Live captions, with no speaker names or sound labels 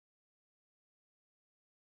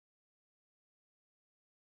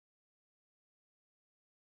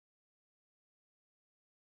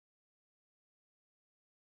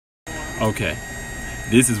Okay,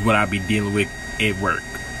 this is what I be dealing with at work.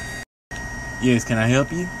 Yes, can I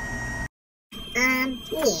help you?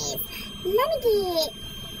 Yes. Let me get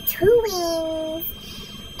 2 wings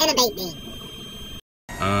and a baked bean.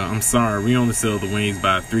 I'm sorry, we only sell the wings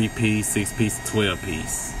by 3-piece, 6-piece, and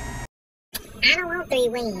 12-piece. I don't want 3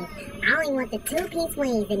 wings. I only want the 2-piece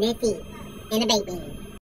wings and that's it. And a baked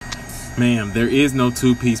bean. Ma'am, there is no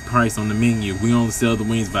 2-piece price on the menu. We only sell the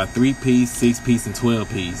wings by 3-piece, 6-piece, and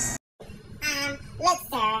 12-piece. Look,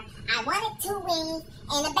 sir, I wanted 2 wings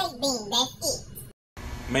and a baked bean. That's it.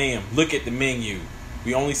 Ma'am, look at the menu.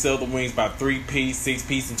 We only sell the wings by 3-piece,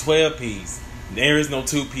 6-piece, and 12-piece. There is no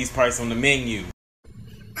 2-piece price on the menu.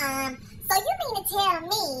 So you mean to tell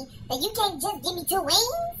me that you can't just give me 2 wings?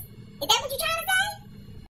 Is that what you're trying to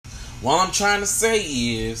say? What I'm trying to say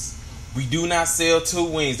is, we do not sell 2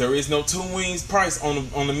 wings. There is no 2 wings price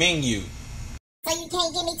on the menu. So you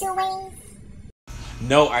can't give me 2 wings?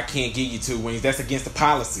 No, I can't give you 2 wings. That's against the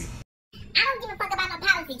policy. I don't give a fuck about no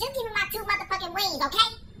policy. Just give me my 2 motherfucking wings,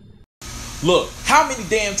 okay? Look, how many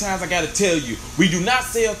damn times I gotta tell you, we do not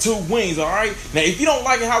sell 2 wings, alright? Now, if you don't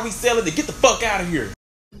like it how we sell it, then get the fuck out of here.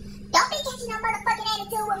 Don't be catching no motherfucking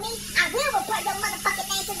attitude with me. I will report your motherfucking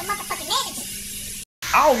name to the motherfucking manager.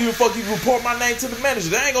 I don't give a fuck if you report my name to the manager.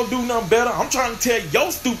 They ain't gonna do nothing better. I'm trying to tell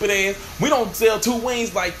your stupid ass, we don't sell 2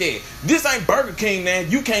 wings like that. This ain't Burger King, man.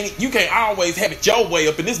 You can't always have it your way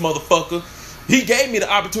up in this motherfucker. He gave me the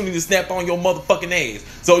opportunity to snap on your motherfucking ass.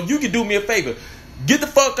 So you can do me a favor. Get the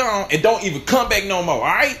fuck on and don't even come back no more,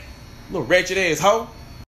 alright? Little wretched ass hoe.